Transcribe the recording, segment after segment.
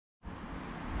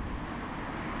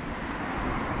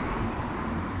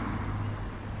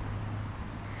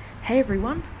Hey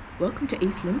everyone, welcome to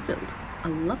East Lindfield, a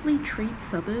lovely treed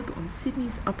suburb on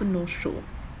Sydney's upper North Shore.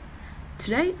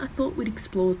 Today I thought we'd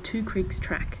explore Two Creeks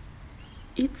Track.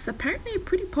 It's apparently a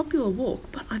pretty popular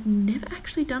walk, but I've never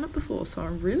actually done it before, so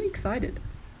I'm really excited.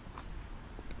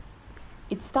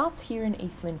 It starts here in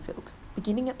East Lindfield,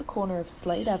 beginning at the corner of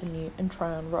Slade Avenue and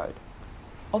Tryon Road.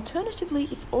 Alternatively,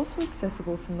 it's also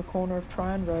accessible from the corner of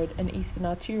Tryon Road and Eastern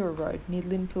Arterial Road near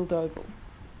Lindfield Oval.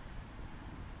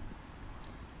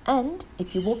 And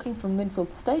if you're walking from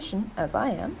Lindfield Station, as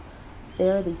I am,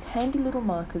 there are these handy little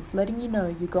markers letting you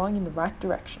know you're going in the right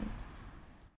direction.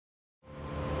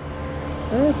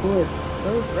 Oh boy,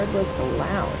 those roadworks are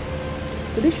loud.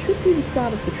 But this should be the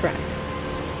start of the track.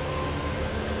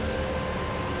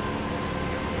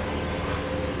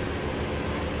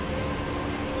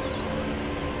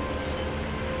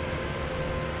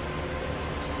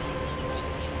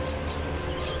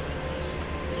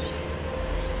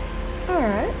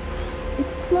 Alright,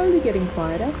 it's slowly getting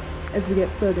quieter as we get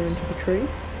further into the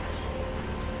trees.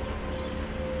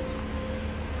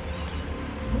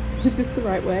 Is this the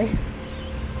right way?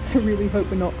 I really hope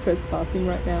we're not trespassing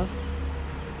right now.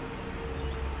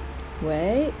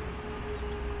 Wait.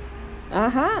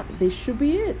 Aha! This should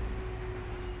be it.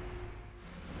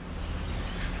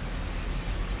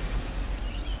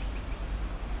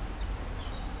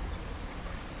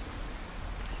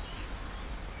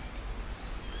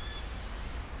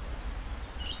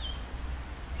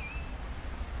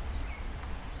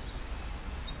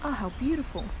 Ah, how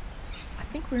beautiful. I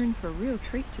think we're in for a real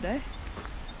treat today.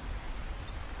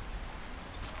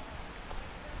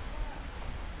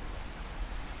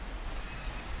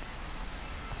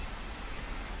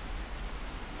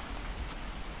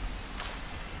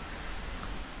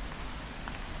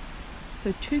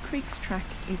 So Two Creeks Track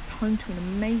is home to an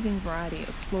amazing variety of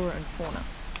flora and fauna,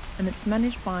 and it's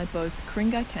managed by both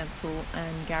Ku-rin-gai Council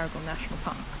and Garigal National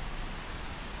Park.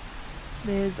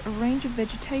 There's a range of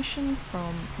vegetation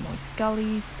from moist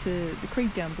gullies to the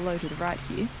creek down below to the right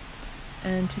here,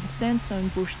 and to the sandstone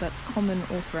bush that's common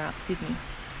all throughout Sydney.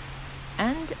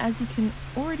 And as you can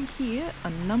already hear, a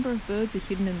number of birds are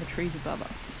hidden in the trees above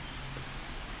us.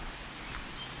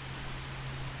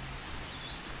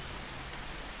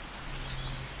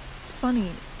 It's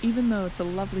funny, even though it's a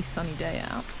lovely sunny day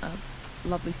out, a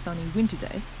lovely sunny winter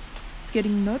day, it's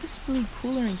getting noticeably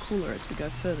cooler and cooler as we go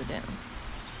further down.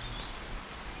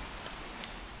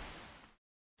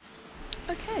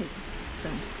 Okay,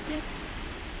 stone steps,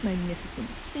 magnificent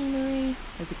scenery,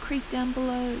 there's a creek down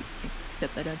below,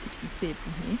 except I don't think you can see it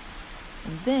from here,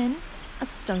 and then a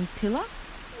stone pillar.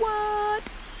 What?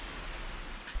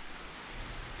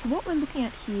 So what we're looking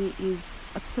at here is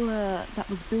a pillar that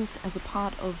was built as a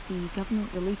part of the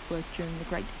government relief work during the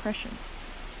Great Depression,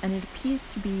 and it appears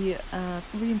to be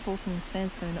reinforcing the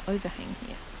sandstone overhang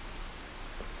here.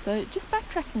 So just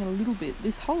backtracking a little bit,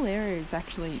 this whole area is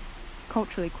actually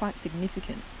culturally quite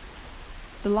significant.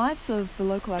 The lives of the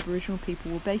local Aboriginal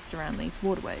people were based around these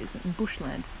waterways and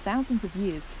bushland for thousands of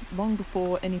years, long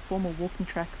before any formal walking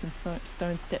tracks and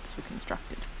stone steps were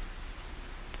constructed.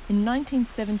 In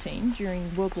 1917,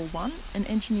 during World War I, an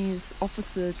engineers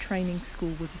officer training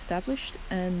school was established,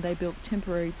 and they built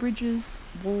temporary bridges,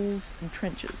 walls and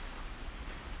trenches.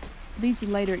 These were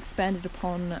later expanded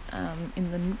upon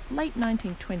in the late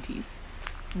 1920s,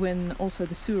 when also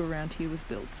the sewer around here was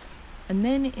built. And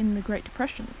then in the Great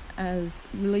Depression, as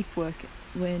relief work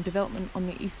when development on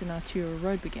the Eastern Arterial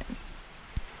Road began.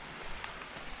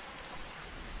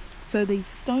 So these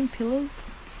stone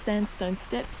pillars, sandstone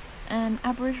steps, and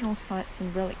Aboriginal sites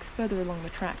and relics further along the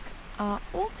track are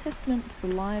all testament to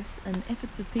the lives and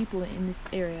efforts of people in this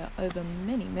area over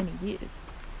many, many years.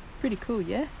 Pretty cool,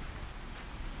 yeah?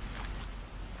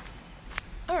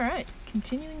 Alright,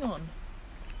 continuing on.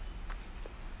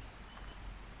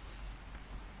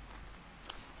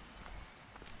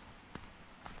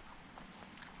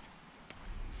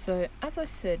 So, as I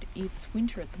said, it's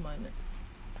winter at the moment,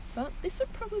 but this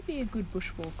would probably be a good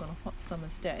bushwalk on a hot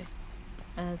summer's day,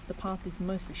 as the path is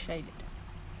mostly shaded.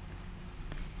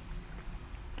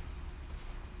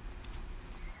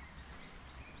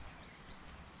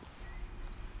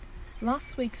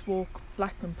 Last week's walk,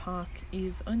 Blackman Park,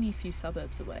 is only a few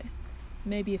suburbs away,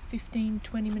 maybe a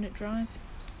 15-20 minute drive,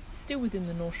 still within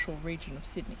the North Shore region of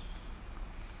Sydney.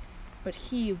 But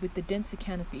here, with the denser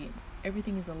canopy,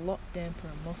 everything is a lot damper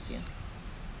and mossier.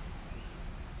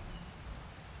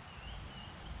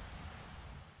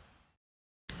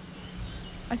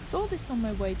 I saw this on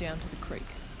my way down to the creek.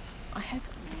 I have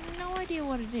no idea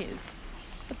what it is,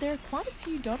 but there are quite a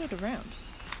few dotted around.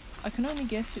 I can only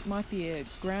guess it might be a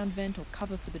ground vent or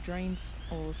cover for the drains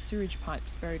or sewage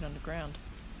pipes buried underground.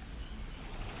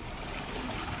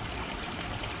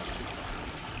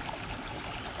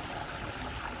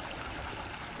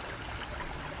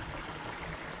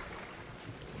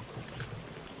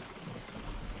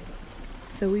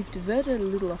 So we've diverted a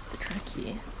little off the track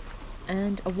here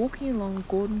and are walking along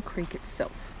Gordon Creek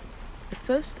itself, the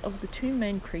first of the two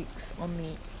main creeks on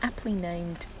the aptly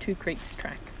named Two Creeks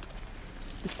track.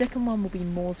 The second one will be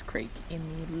Moores Creek in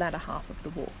the latter half of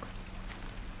the walk.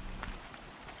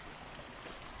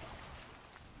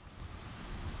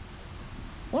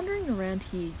 Wandering around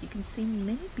here, you can see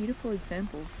many beautiful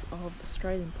examples of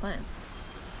Australian plants.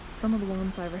 Some of the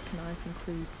ones I recognise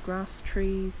include grass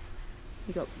trees,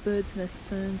 we got bird's nest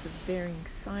ferns of varying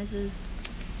sizes,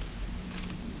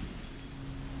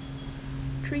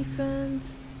 tree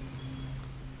ferns,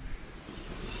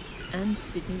 and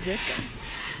Sydney red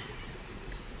gums.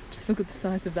 Just look at the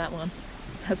size of that one.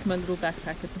 That's my little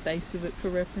backpack at the base of it for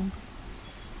reference.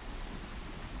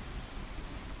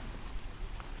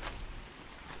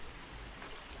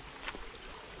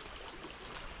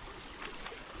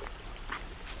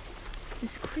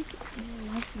 This creek is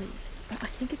lovely, but I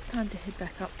think it's time to head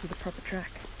back up to the proper track.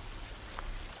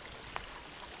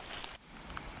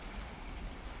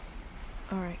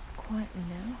 Alright, quietly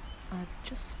now. I've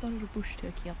just spotted a bush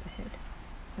turkey up ahead.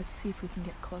 Let's see if we can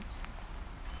get close.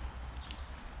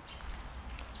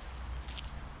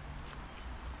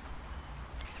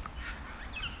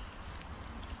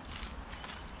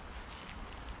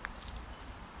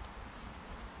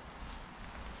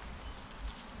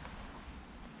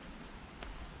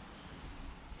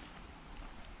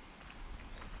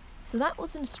 So that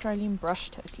was an Australian brush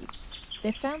turkey.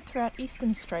 They're found throughout eastern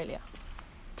Australia,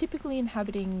 typically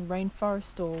inhabiting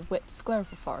rainforest or wet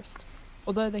sclerophyll forest,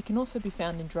 although they can also be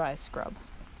found in drier scrub.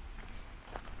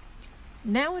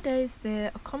 Nowadays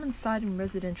they're a common sight in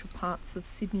residential parts of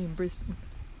Sydney and Brisbane,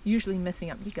 usually messing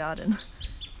up your garden,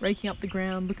 raking up the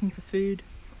ground, looking for food,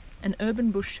 and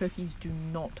urban bush turkeys do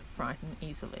not frighten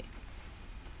easily.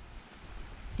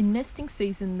 In nesting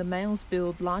season, the males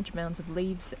build large mounds of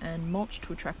leaves and mulch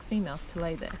to attract females to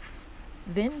lay there.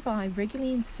 Then, by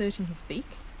regularly inserting his beak,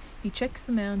 he checks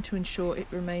the mound to ensure it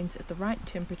remains at the right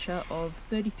temperature of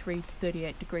 33 to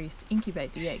 38 degrees to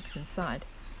incubate the eggs inside,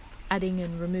 adding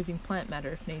and removing plant matter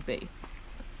if need be.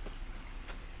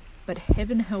 But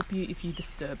heaven help you if you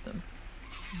disturb them.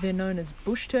 They're known as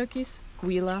bush turkeys,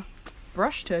 guila,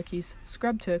 brush turkeys,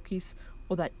 scrub turkeys,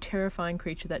 or that terrifying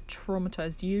creature that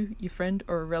traumatized you, your friend,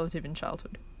 or a relative in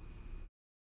childhood.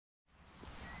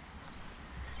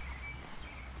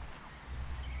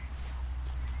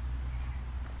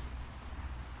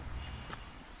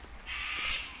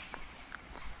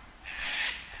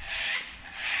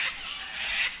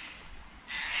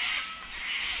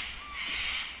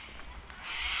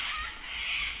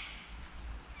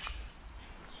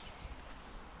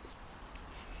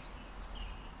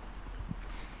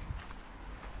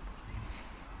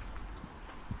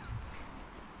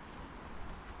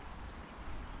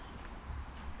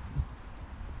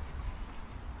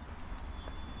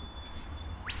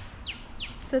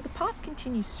 So the path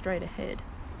continues straight ahead,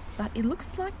 but it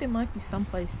looks like there might be some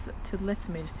place to the left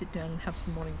for me to sit down and have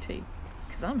some morning tea,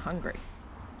 because I'm hungry.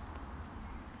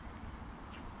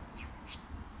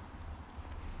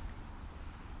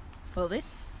 Well, this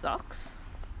sucks.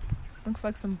 Looks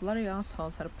like some bloody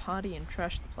assholes had a party and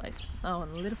trashed the place. Oh,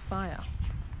 and lit a fire.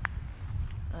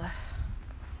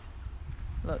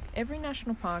 Look, every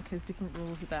national park has different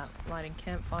rules about lighting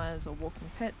campfires or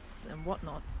walking pets and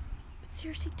whatnot.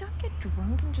 Seriously, don't get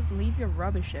drunk and just leave your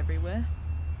rubbish everywhere.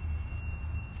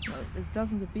 Look, there's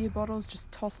dozens of beer bottles just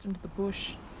tossed into the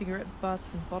bush, cigarette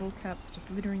butts and bottle caps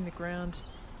just littering the ground,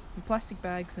 and plastic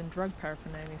bags and drug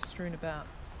paraphernalia strewn about.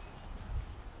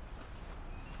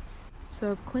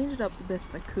 So I've cleaned it up the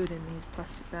best I could in these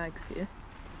plastic bags here.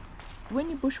 When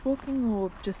you're bushwalking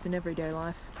or just in everyday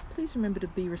life, please remember to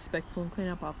be respectful and clean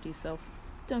up after yourself.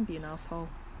 Don't be an asshole.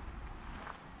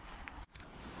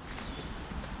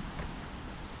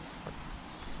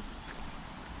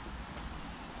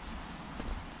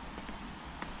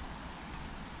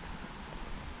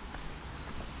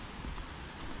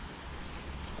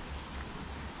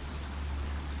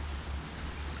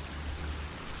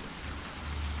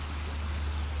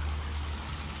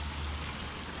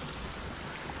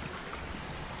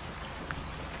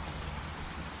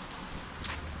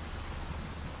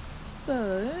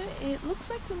 So, it looks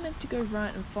like we're meant to go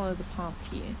right and follow the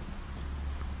path here.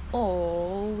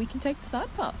 Or we can take the side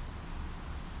path.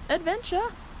 Adventure!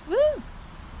 Woo!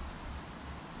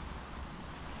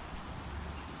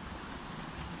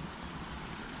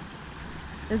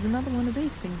 There's another one of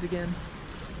these things again.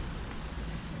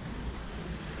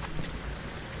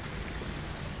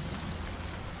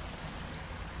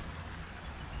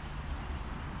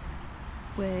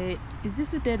 Wait, is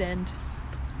this a dead end?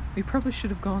 We probably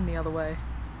should have gone the other way.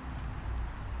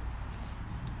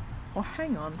 Oh,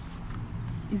 hang on.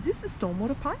 Is this the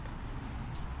stormwater pipe?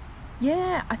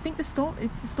 Yeah, I think it's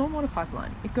the stormwater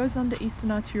pipeline. It goes under Eastern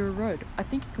Arterial Road. I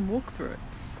think you can walk through it.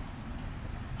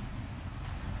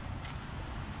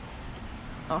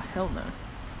 Oh, hell no.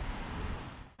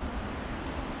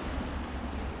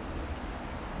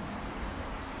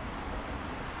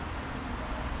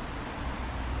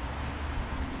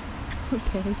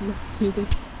 Okay, let's do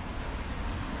this.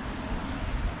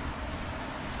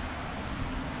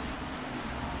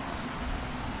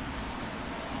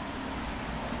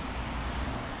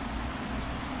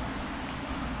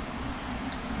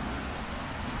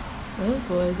 Oh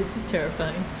boy, this is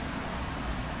terrifying.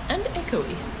 And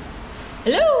echoey.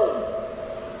 Hello!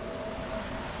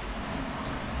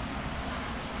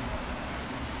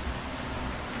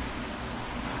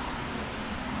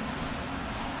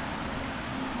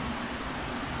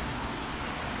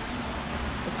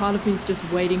 A part of me is just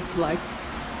waiting for like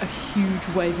a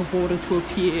huge wave of water to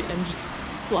appear and just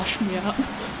flush me out.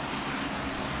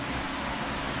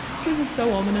 This is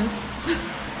so ominous.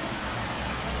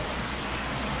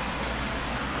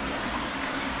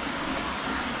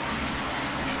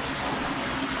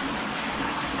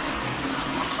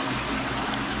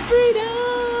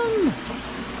 Freedom!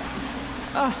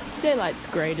 Oh, daylight's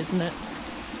great, isn't it?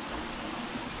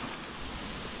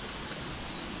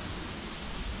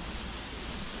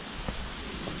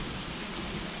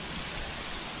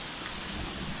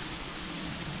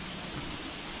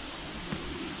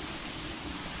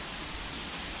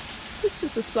 This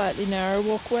is a slightly narrow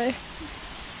walkway.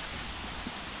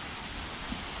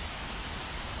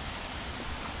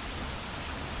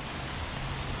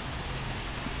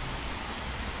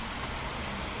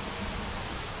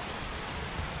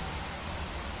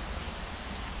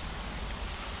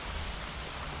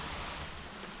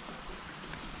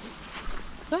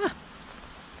 Ah!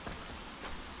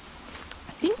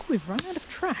 I think we've run out of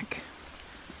track.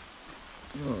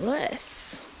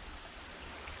 Unless...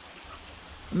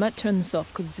 I might turn this off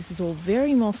because this is all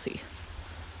very mossy.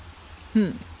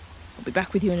 I'll be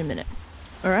back with you in a minute.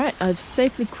 Alright, I've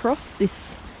safely crossed this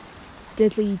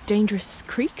deadly, dangerous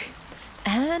creek,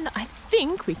 and I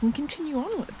think we can continue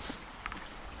onwards.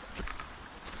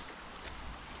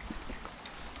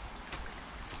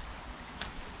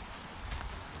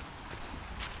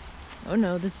 Oh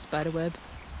no, there's a spider web.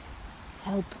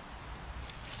 Help.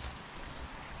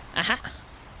 Aha!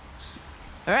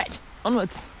 Alright,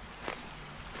 onwards.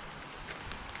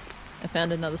 I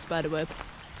found another spider web.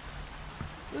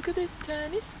 Look at this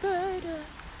tiny spider.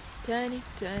 Tiny,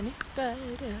 tiny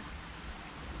spider.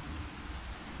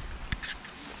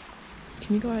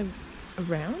 Can you go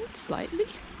around slightly?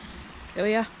 There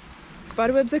we are.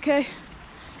 Spiderweb's okay.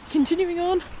 Continuing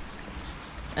on.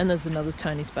 And there's another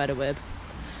tiny spider web.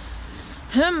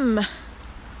 Had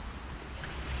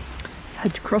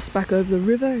to cross back over the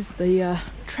river as the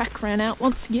track ran out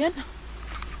once again.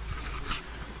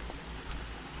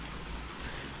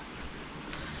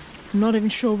 I'm not even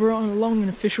sure we're on along an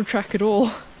official track at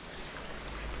all.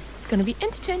 It's going to be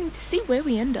entertaining to see where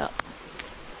we end up.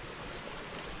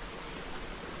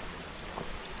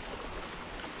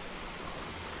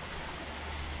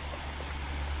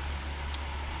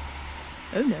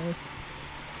 Oh no.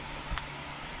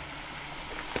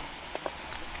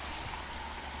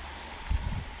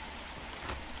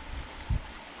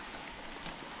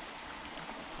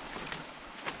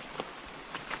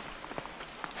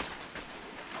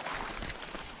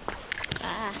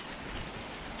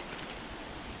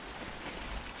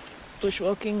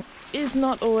 Bushwalking is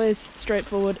not always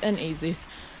straightforward and easy.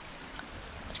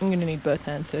 I'm going to need both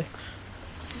hands here.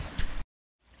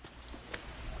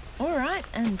 Alright,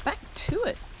 and back to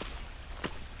it.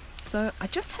 So I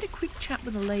just had a quick chat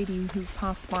with a lady who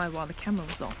passed by while the camera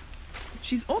was off.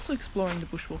 She's also exploring the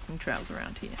bushwalking trails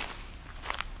around here.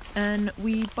 And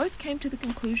we both came to the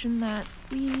conclusion that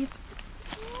we're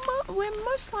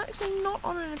most likely not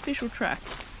on an official track,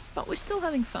 but we're still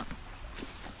having fun.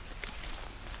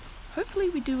 Hopefully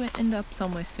we do end up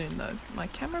somewhere soon though. My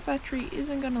camera battery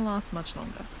isn't going to last much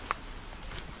longer.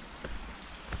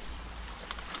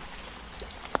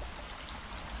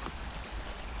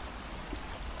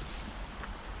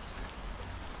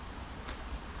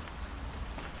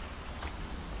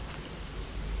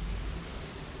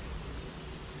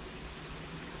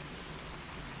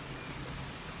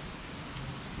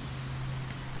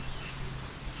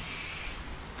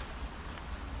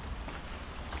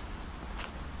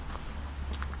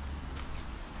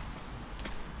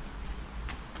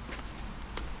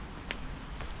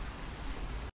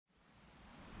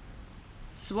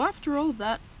 So after all of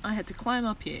that, I had to climb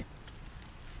up here.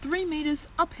 3 meters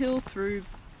uphill through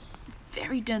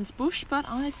very dense bush, but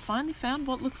I finally found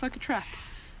what looks like a track.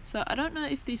 So I don't know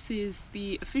if this is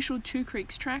the official Two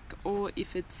Creeks track or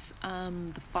if it's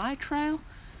the fire trail,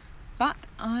 but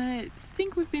I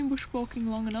think we've been bushwalking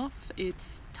long enough.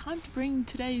 It's time to bring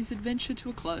today's adventure to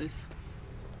a close.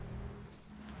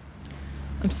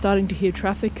 I'm starting to hear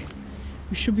traffic.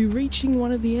 We should be reaching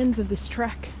one of the ends of this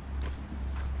track.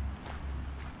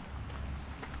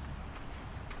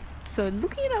 So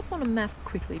looking it up on a map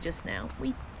quickly just now,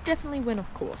 we definitely went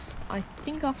off course. I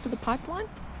think after the pipeline.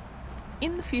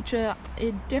 In the future,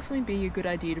 it'd definitely be a good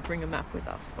idea to bring a map with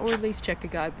us, or at least check a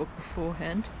guidebook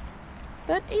beforehand.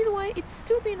 But either way, it's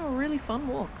still been a really fun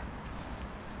walk.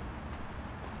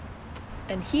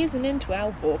 And here's an end to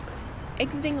our walk,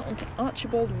 exiting onto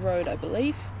Archibald Road, I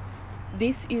believe.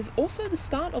 This is also the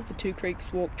start of the Two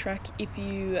Creeks walk track if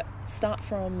you start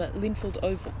from Linfield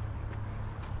Oval.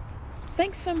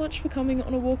 Thanks so much for coming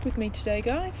on a walk with me today,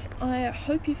 guys. I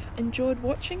hope you've enjoyed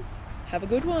watching. Have a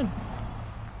good one.